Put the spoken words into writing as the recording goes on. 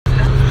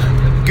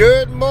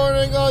Good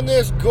morning on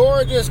this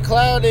gorgeous,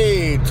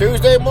 cloudy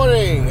Tuesday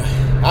morning.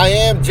 I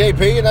am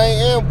JP, and I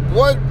am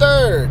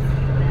 1/3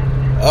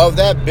 of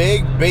that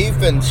Big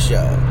Beefin'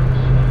 Show.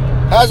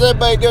 How's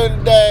everybody doing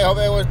today? Hope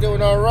everyone's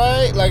doing all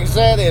right. Like I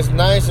said, it's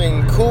nice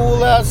and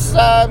cool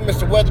outside.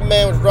 Mr.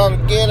 Weatherman was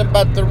wrong again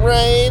about the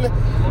rain.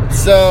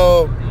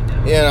 So,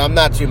 I'm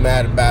not too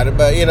mad about it.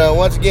 But,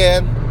 once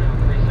again,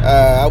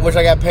 I wish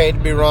I got paid to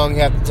be wrong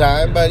half the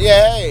time. But,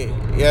 yeah, hey,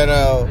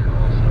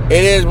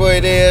 it is what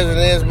it is, and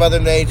it is Mother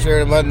Nature,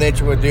 and Mother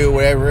Nature will do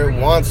whatever it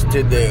wants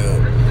to do.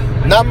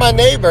 Not my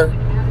neighbor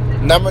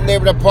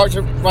that parks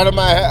in front of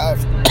my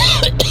house.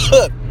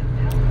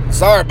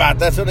 Sorry about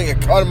that, something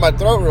got caught in my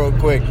throat real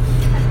quick.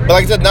 But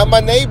like I said, not my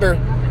neighbor,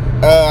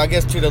 I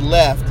guess to the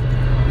left,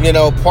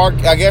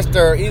 park, I guess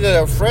they're either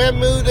a friend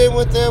moved in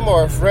with them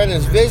or a friend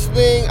is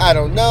visiting, I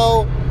don't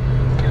know.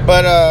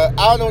 But I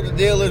don't know what the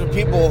deal is with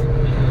people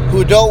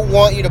who don't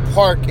want you to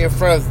park in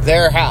front of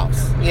their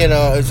house.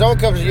 If someone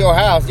comes to your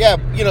house,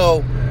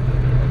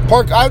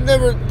 park. I've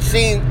never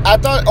seen, I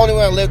thought only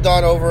when I lived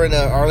on over in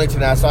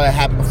Arlington, I saw that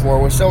happen before,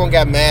 where someone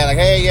got mad, like,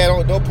 hey,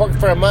 don't park in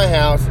front of my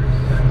house,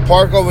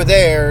 park over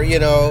there,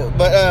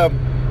 But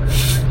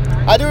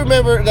I do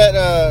remember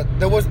that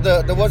there was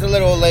a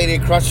little old lady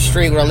across the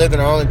street when I lived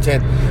in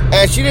Arlington,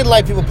 and she didn't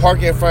like people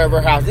parking in front of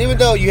her house, even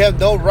though you have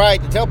no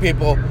right to tell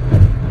people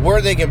where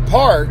they can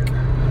park.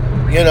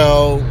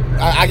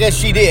 I guess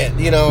she did.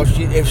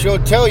 If she'll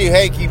tell you,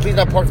 hey, can you please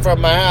not park in front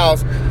of my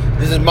house?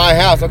 This is my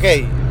house.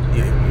 Okay,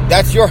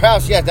 that's your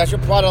house. Yes, that's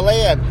your plot of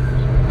land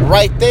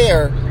right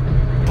there.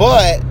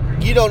 But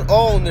you don't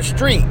own the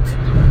street.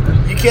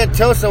 You can't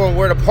tell someone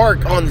where to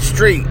park on the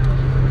street.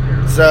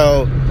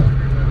 So,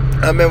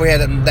 I remember we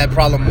had that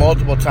problem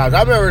multiple times.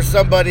 I remember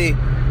somebody,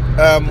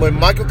 when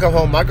Michael come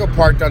home, Michael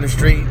parked on the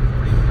street.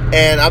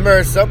 And I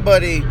remember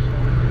somebody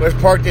was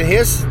parked in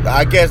his,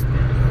 I guess,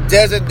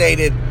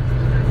 designated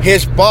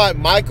his spot.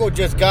 Michael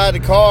just got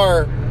in the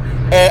car,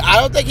 and I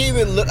don't think he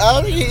even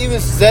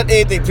said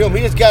anything to him.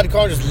 He just got in the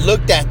car and just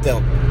looked at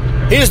them.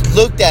 He just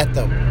looked at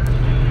them,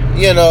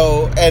 and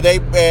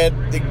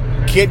the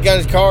kid got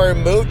his car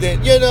and moved it,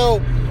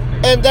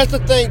 And that's the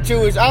thing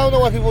too, is I don't know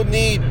why people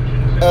need,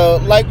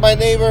 like my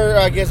neighbor,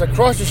 I guess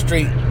across the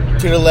street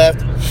to the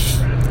left,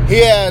 he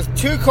has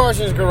 2 cars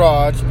in his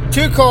garage,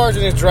 2 cars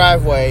in his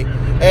driveway,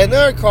 and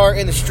another car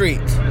in the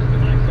street.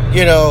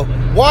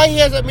 Why he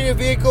has that many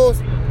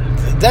vehicles,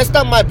 that's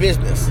not my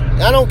business.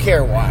 I don't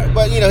care why.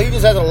 But, he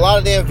just has a lot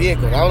of damn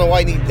vehicles. I don't know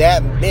why he needs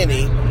that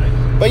many.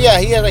 But, yeah,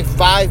 he has like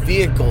 5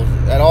 vehicles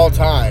at all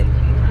time.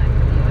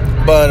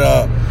 But,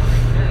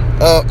 like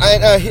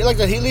I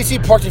said, at least he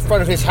parks in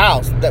front of his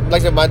house. Like I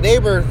said, my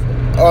neighbor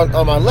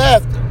on my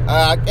left,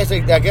 I guess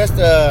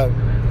the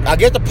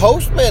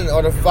postman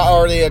or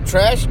the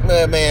trash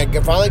man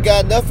finally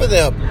got enough of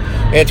them.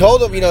 And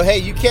told him, hey,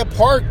 you can't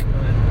park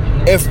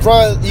in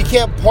front of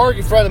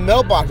the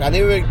mailbox. I need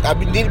to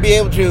be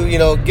able to,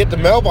 get the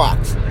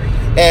mailbox.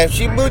 And if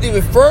she moved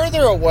even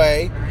further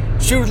away,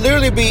 she would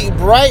literally be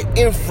right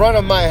in front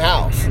of my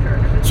house.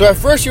 So at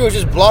first she was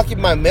just blocking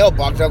my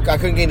mailbox. I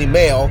couldn't get any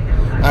mail.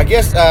 I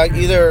guess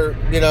either,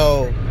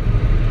 the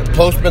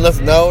postman left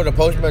a note, the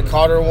postman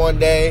caught her one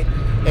day,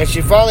 and she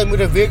finally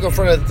moved a vehicle in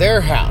front of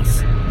their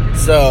house.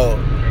 So,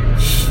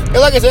 and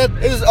like I said,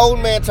 this is old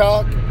man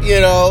talk,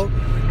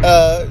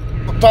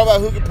 talk about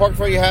who can park in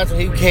front of your house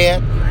and who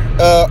can't.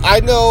 I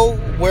know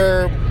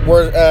where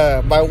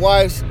my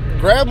wife's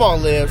grandma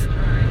lives.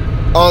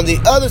 On the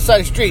other side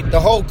of the street, the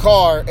whole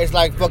car is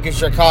like fucking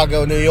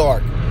Chicago, New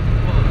York.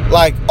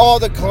 Like, all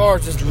the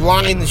cars just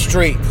line the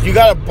streets. You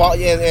gotta,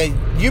 and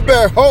you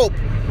better hope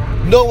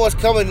no one's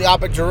coming the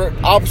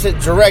opposite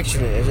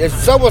direction. If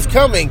someone's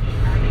coming,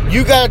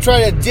 you gotta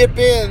try to dip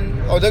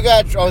in, or they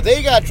gotta try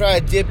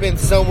to dip in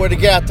somewhere to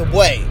get out the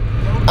way.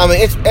 I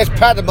mean, it's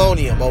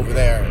pandemonium over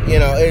there.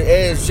 It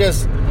is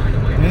just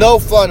no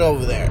fun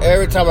over there.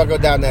 Every time I go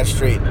down that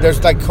street,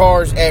 there's like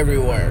cars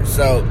everywhere.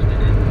 So,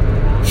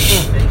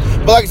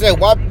 but like I said,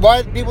 why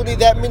do people need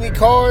that many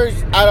cars?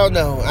 I don't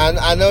know.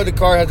 I know the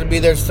car has to be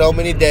there so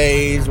many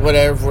days,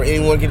 whatever, before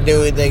anyone can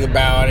do anything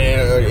about it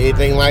or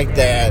anything like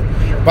that.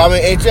 But I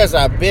mean, it's just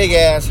a big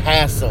ass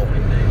hassle.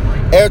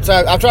 Every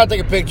time I'm trying to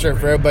take a picture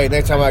for everybody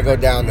next time I go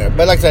down there.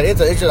 But like I said,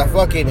 it's just a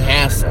fucking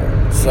hassle.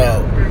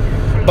 So.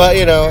 But,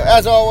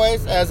 as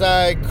always, as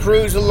I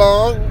cruise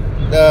along,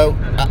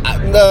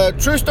 the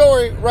true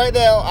story right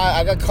now,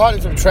 I got caught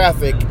in some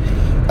traffic,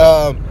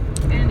 and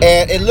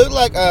it looked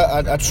like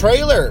a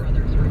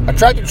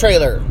tractor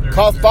trailer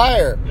caught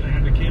fire,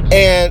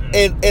 and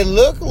it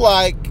looked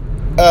like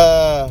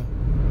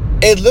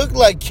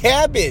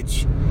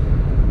cabbage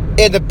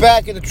in the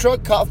back of the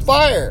truck caught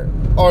fire,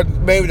 or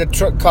maybe the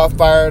truck caught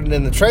fire and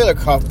then the trailer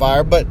caught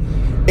fire, but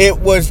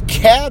it was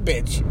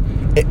cabbage.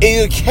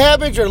 Either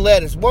cabbage or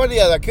lettuce, one or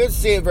the other. I couldn't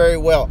see it very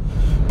well,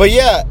 but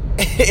yeah,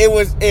 it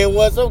was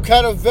some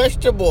kind of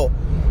vegetable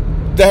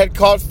that had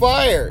caught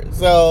fire.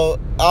 So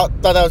I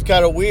thought that was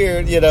kind of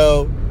weird,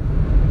 But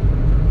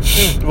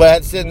I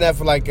had sitting there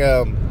for like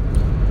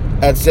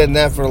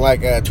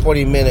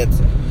 20 minutes.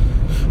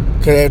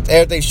 because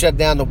everything shut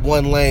down to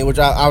one lane, which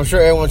I'm sure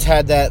everyone's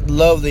had that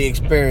lovely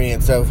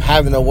experience of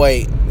having to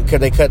wait because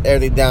they cut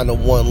everything down to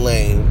one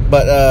lane.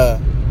 But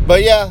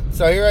yeah,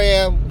 so here I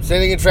am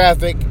sitting in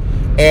traffic,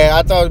 and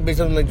I thought it'd be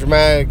something like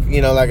dramatic,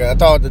 like I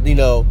thought that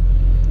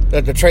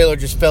that the trailer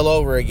just fell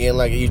over again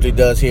like it usually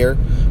does here.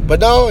 But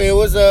no, it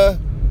was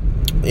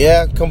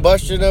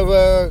combustion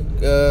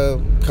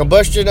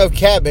of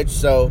cabbage.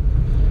 So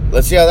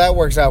let's see how that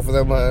works out for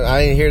them.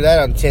 I didn't hear that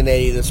on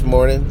 1080 this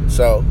morning.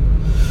 So,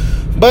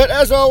 but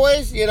as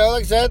always, like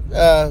I said,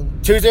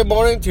 Tuesday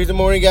morning,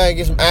 gotta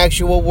get some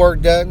actual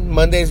work done.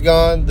 Monday's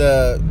gone.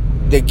 The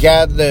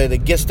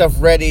get stuff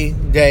ready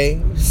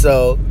day.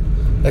 So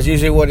that's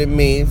usually what it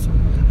means.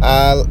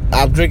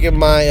 I'm drinking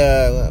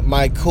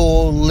my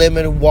cool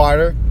lemon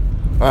water.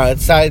 I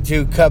decided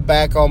to cut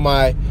back on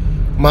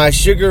my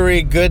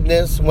sugary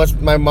goodness once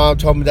my mom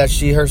told me that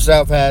she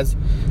herself has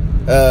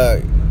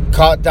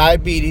caught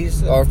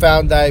diabetes or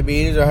found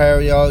diabetes, or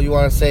however you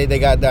want to say they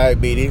got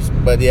diabetes.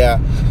 But yeah,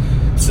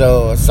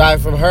 so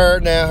aside from her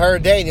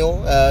and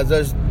Daniel,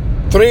 there's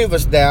 3 of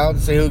us now to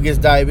see who gets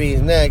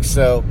diabetes next.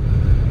 So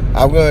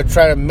I'm going to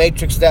try to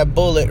matrix that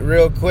bullet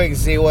real quick and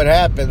see what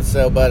happens.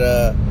 So,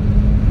 but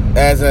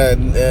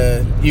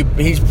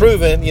he's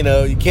proven,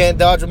 you can't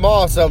dodge them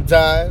all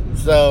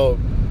sometimes. So,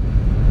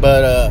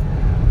 but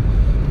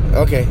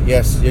okay,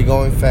 yes, you're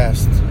going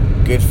fast.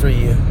 Good for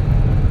you.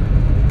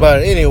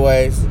 But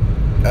anyways,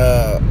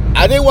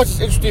 I did watch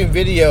this interesting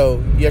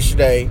video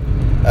yesterday.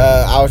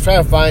 I was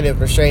trying to find it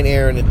for Shane,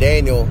 Aaron, and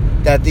Daniel.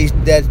 That these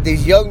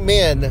young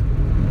men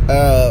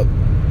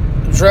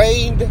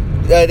drained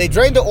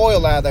the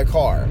oil out of their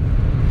car,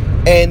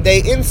 and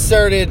they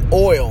inserted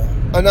oil.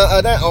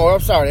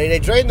 They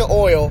drained the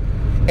oil,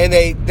 and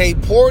they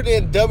poured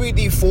in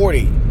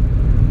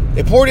WD-40.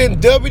 They poured in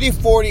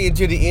WD-40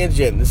 into the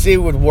engine to see if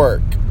it would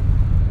work.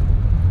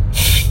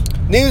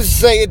 Needless to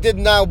say, it did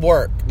not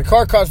work. The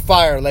car caught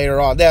fire later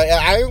on. Now,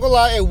 I ain't gonna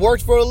lie, it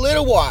worked for a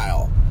little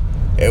while.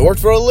 Then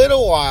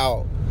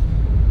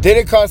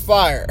it caught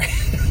fire.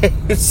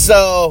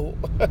 So,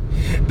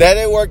 that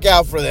didn't work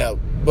out for them.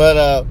 But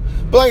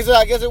like I said,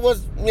 I guess it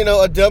was,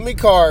 a dummy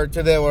car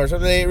to them or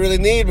something they didn't really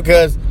need,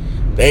 because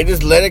they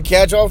just let it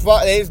catch on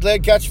fire. They just let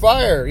it catch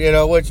fire,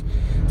 which,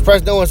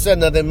 first no one said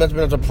nothing. It must have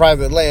been on some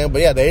private land.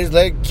 But yeah, they just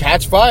let it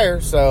catch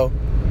fire. So,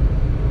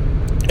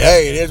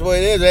 hey, it is what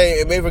it is. Hey,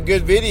 it made for a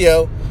good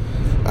video.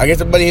 I guess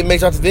somebody who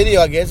makes off the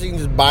video, I guess you can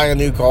just buy a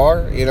new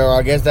car.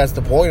 I guess that's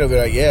the point of it,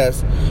 I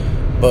guess.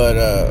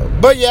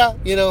 But yeah,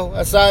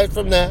 aside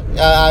from that,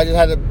 I just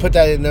had to put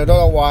that in there. Don't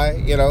know why,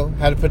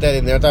 had to put that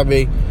in there. I thought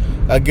it'd be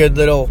a good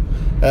little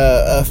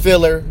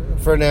filler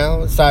for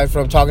now, aside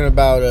from talking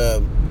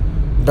about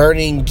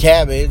burning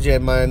cabbage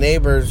in my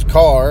neighbor's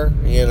car,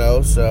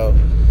 so.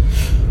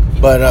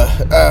 But,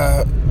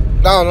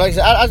 I don't know, like I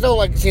said, I don't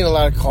like seeing a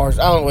lot of cars.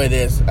 I don't know what it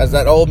is. As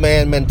that old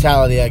man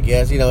mentality, I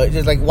guess. It's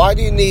just like, why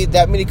do you need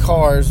that many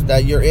cars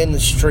that you're in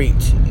the street?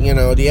 Do you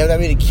have that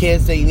many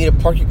kids that you need to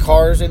park your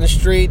cars in the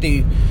street? Do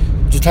you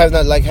just having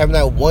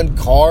that one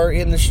car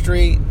in the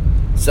street?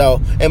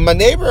 So, and my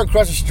neighbor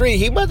across the street,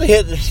 he must have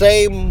hit the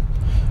same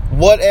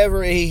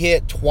whatever he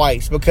hit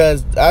twice,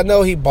 because I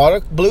know he bought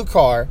a blue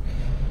car,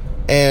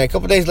 and a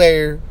couple days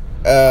later,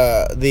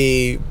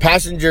 the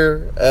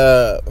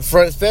passenger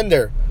front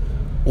fender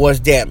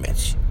was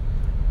damaged,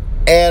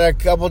 and a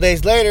couple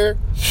days later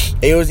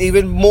it was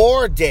even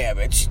more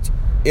damaged,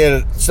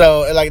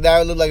 so like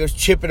that, it looked like it was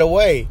chipping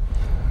away.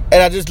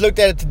 And I just looked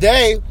at it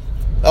today,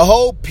 a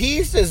whole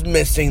piece is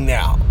missing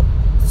now.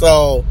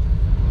 So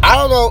I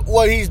don't know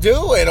what he's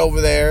doing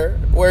over there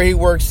where he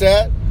works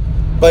at,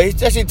 but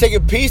he's actually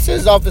taking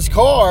pieces off his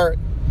car,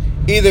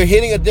 either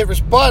hitting a different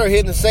spot or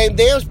hitting the same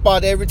damn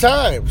spot every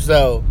time.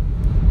 So,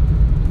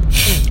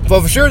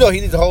 but for sure though, he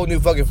needs a whole new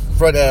fucking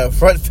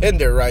front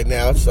fender right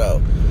now.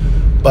 So,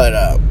 but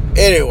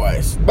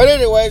anyways,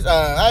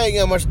 I ain't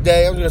got much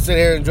today. I'm just gonna sit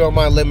here and enjoy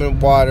my lemon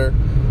water,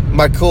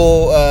 my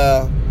cool.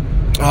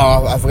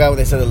 I forgot where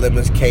they said the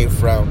lemons came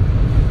from.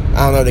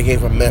 I don't know if they came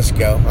from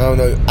Mexico. I don't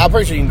know. I'm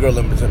pretty sure you can grow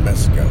lemons in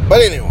Mexico.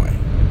 But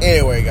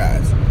anyway,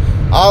 guys,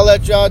 I'll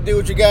let y'all do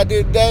what you gotta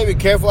do today. Be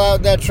careful out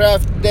in that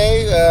traffic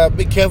today.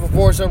 Be careful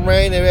for some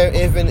rain,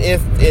 if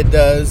it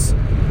does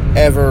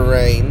ever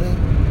rain.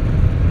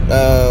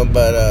 All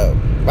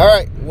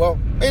right. Well,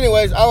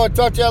 anyways, I will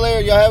talk to y'all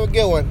later. Y'all have a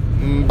good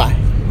one. Bye.